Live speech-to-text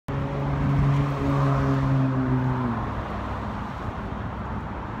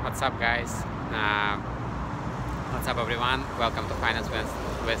What's up, guys? What's up, everyone? Welcome to Finance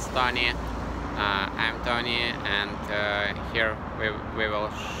with Tony. I'm Tony, and here we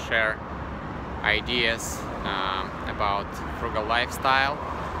will share ideas about frugal lifestyle,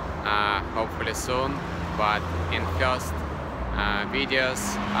 hopefully soon. But in first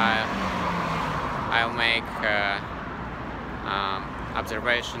videos, I'll make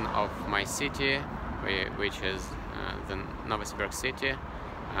observation of my city, which is the Novosibirsk City,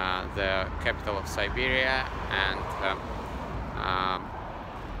 the capital of Siberia, and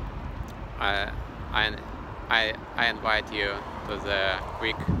I invite you to the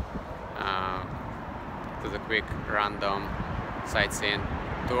quick random sightseeing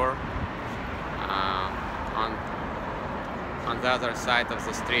tour. On the other side of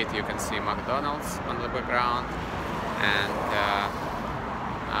the street you can see McDonald's on the background, and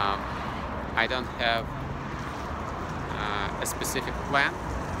I don't have a specific plan,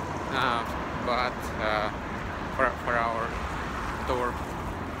 but for our tour,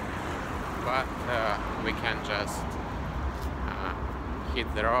 but we can just hit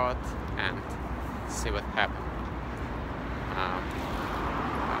the road and see what happens.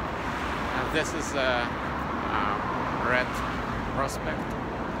 This is a red prospect,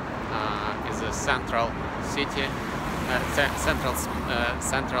 is a central city, central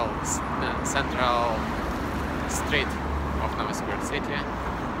street of Novosibirsk City,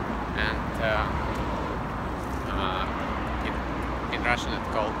 and in Russian it's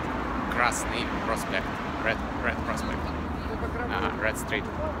called Krasny Prospect, red prospect, red street,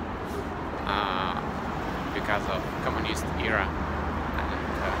 because of communist era. And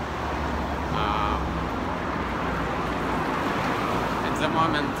at the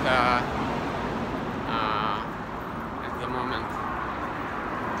moment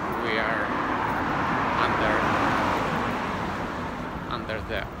we are under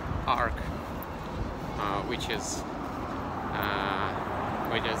the arc, which is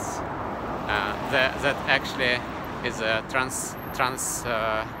that actually is a trans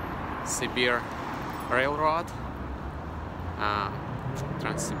Siberian railroad.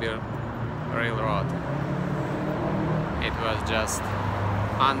 Trans-Siberian railroad. It was just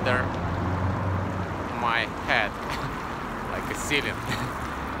under my head, like a ceiling.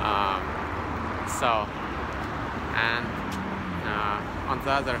 And on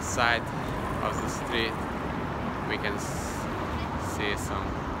the other side of the street we can see some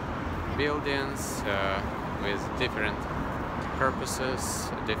buildings with different purposes,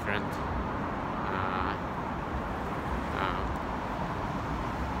 different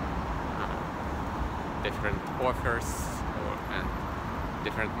offers, and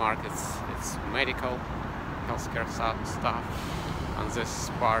different markets. It's medical, healthcare stuff. On this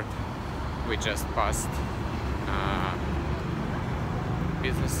part we just passed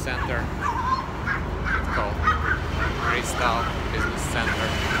business center. It's called Crystal Business Center.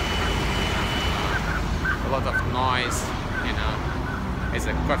 A lot of noise, you know. It's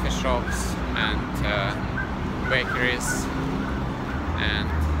a coffee shops and bakeries, and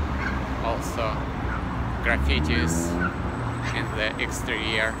also graffitis in the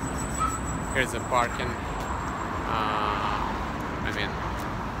exterior. Here's the parking. I mean,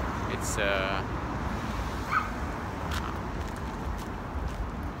 it's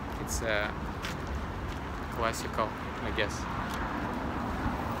classical, I guess.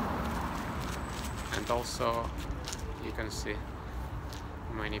 And also you can see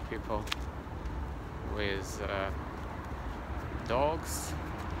many people with dogs.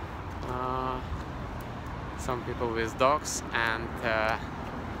 Some people with dogs, and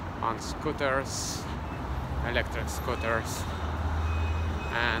on scooters, electric scooters,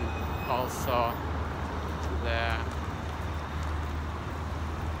 and also the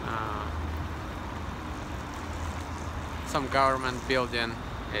some government building.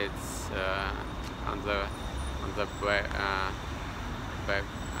 It's on the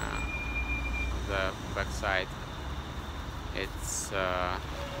back side. It's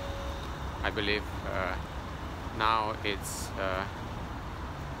I believe now it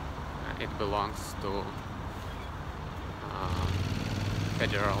belongs to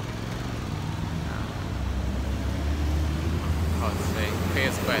federal, how to say,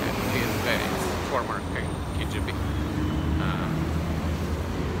 PSB, it's former KGB.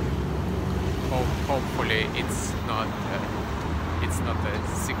 Hopefully it's not a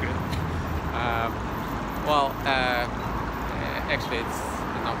secret. Well, actually it's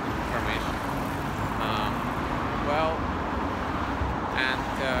enough information. Well, and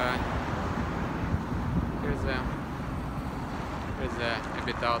here's a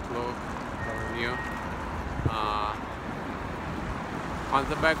bit outlook overview. On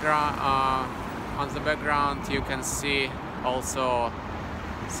the background you can see also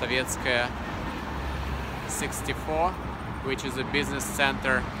Sovietskaya 64, which is a business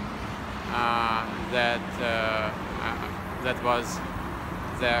center that was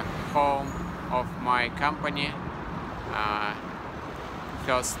the home of my company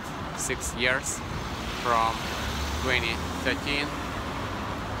first 6 years from 2013.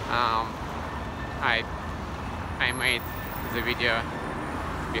 I made the video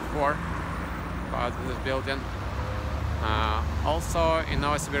before about this building. Also in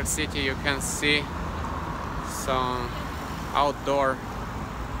Novosibirsk City you can see some outdoor,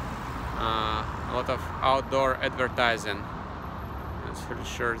 a lot of outdoor advertising. I'm pretty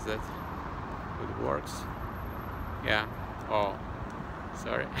sure that it works. Yeah. Oh,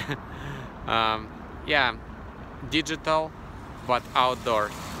 sorry. Yeah, digital but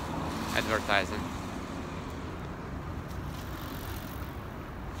outdoor advertising.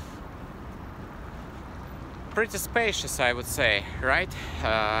 Pretty spacious, I would say, right?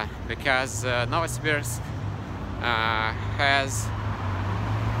 Because Novosibirsk has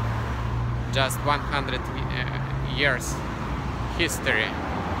just 100 years history.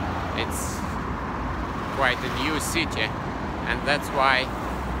 It's quite a new city, and that's why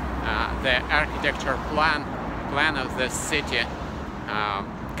the architecture plan of the city,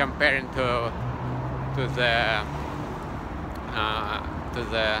 comparing to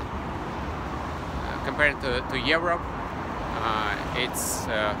Europe, it's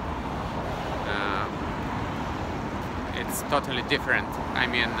totally different. I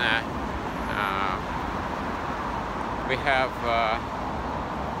mean, we have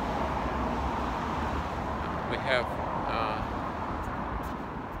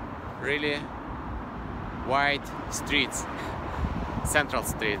really wide streets, central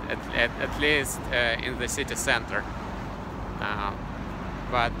street, at least in the city center.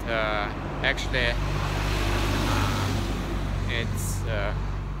 But actually,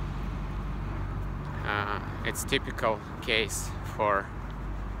 it's typical case for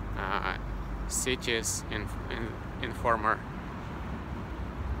cities in former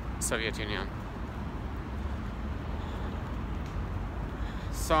Soviet Union.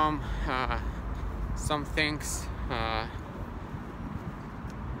 Some things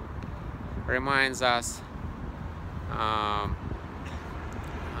reminds us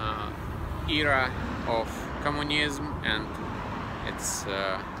era of communism, and it's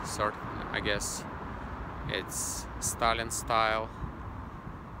I guess it's Stalin style.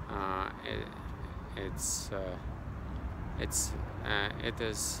 It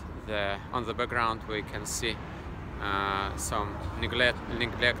is on the background we can see some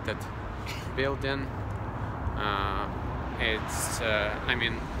neglected building. I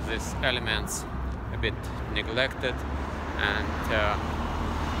mean, these elements a bit neglected, and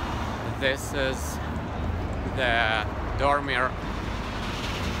this is the dormitory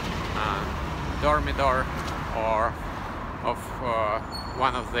or of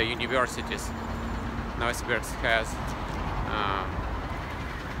one of the universities. Novosibirsk has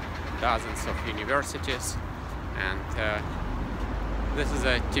dozens of universities, and this is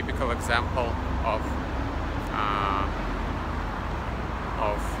a typical example of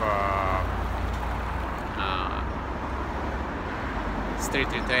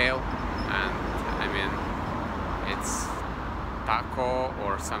street retail, and I mean, it's taco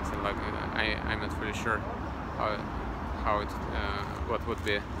or something like that. I'm not really sure what would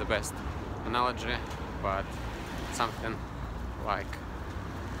be the best analogy, but something like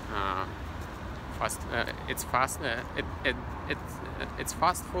it's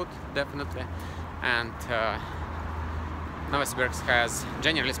fast food, definitely. And Novosibirsk has,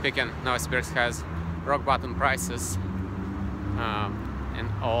 generally speaking, Novosibirsk has rock bottom prices in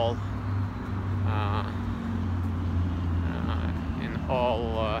all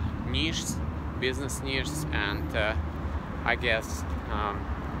niches, business niches, and I guess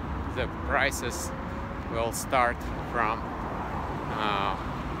the prices will start from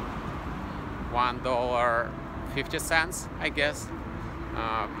 $1.50, I guess,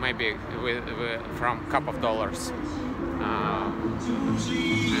 maybe from couple of dollars. And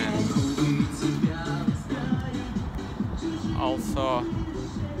also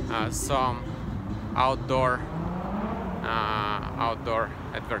some outdoor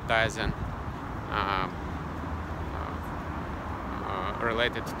advertising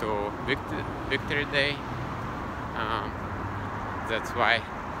related to Victory Day. That's why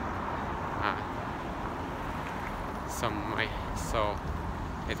so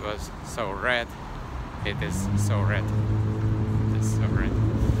it was so red. It is so red. It is so red.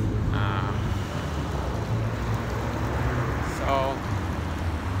 So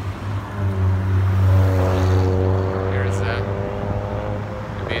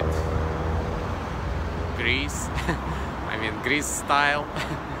style.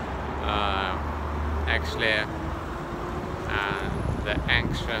 Actually, the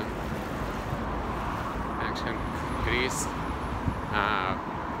ancient Greece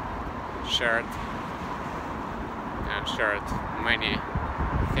shared many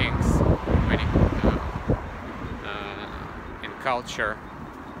things, many in culture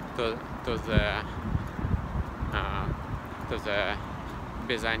to the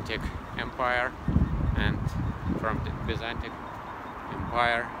Byzantine Empire, and from the Byzantine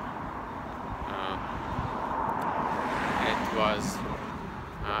Empire it was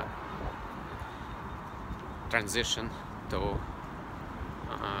transition to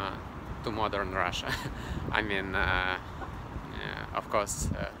modern Russia. I mean, of course,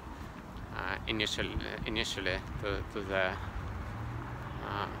 initially to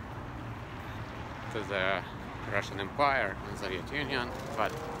the Russian Empire and Soviet Union,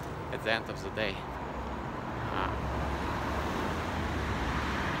 but at the end of the day,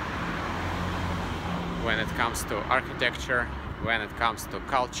 when it comes to architecture, when it comes to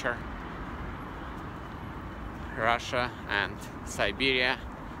culture, Russia and Siberia,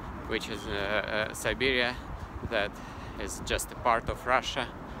 which is Siberia, that is just a part of Russia,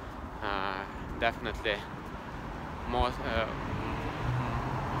 definitely more.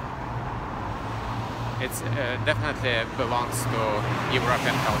 It definitely belongs to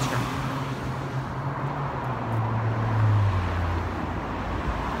European culture.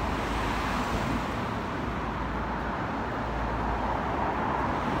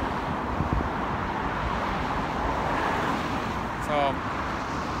 So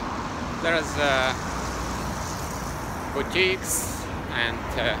there's boutiques and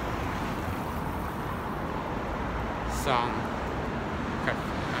some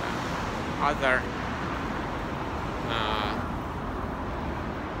other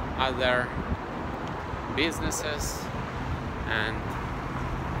businesses, and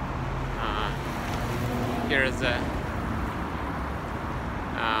here is a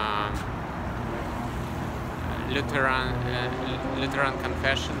Lutheran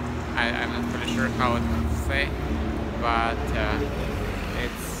confession. I'm not really sure how it would say, but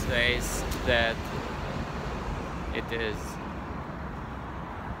it says that it is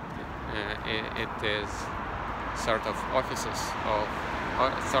sort of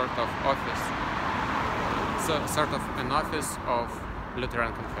an office of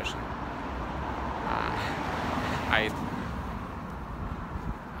Lutheran confession.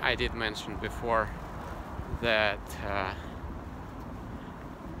 I did mention before that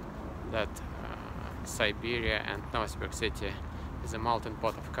Siberia and Novosibirsk City is a melting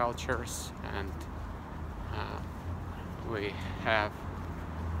pot of cultures, and we have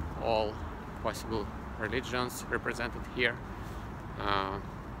all possible religions represented here.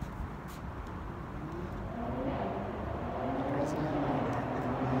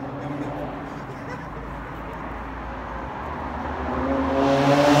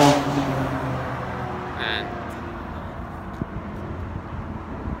 And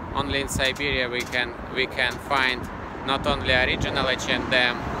only in Siberia we can find not only original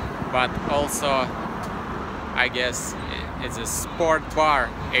H&M, but also, I guess, it's a sport bar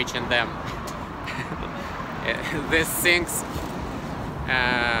H&M. These things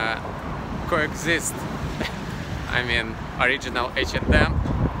coexist. I mean, original H&M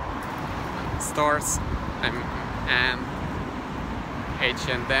stores and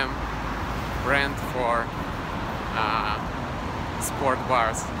H&M brand for sport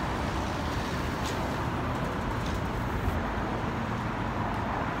bars.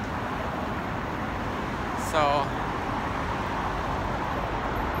 So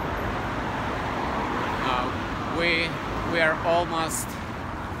we are almost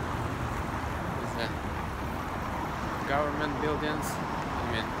the government buildings.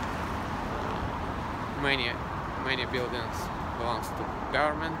 I mean, many buildings belongs to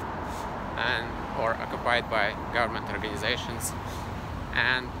government and or occupied by government organizations,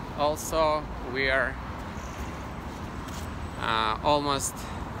 and also we are almost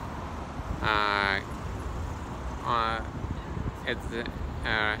at the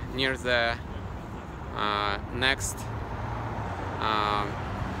near the next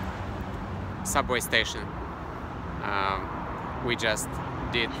subway station. We just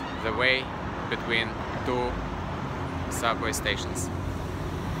did the way between two subway stations.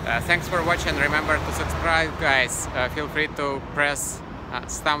 Thanks for watching. Remember to subscribe, guys. Feel free to press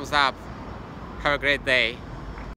thumbs up. Have a great day.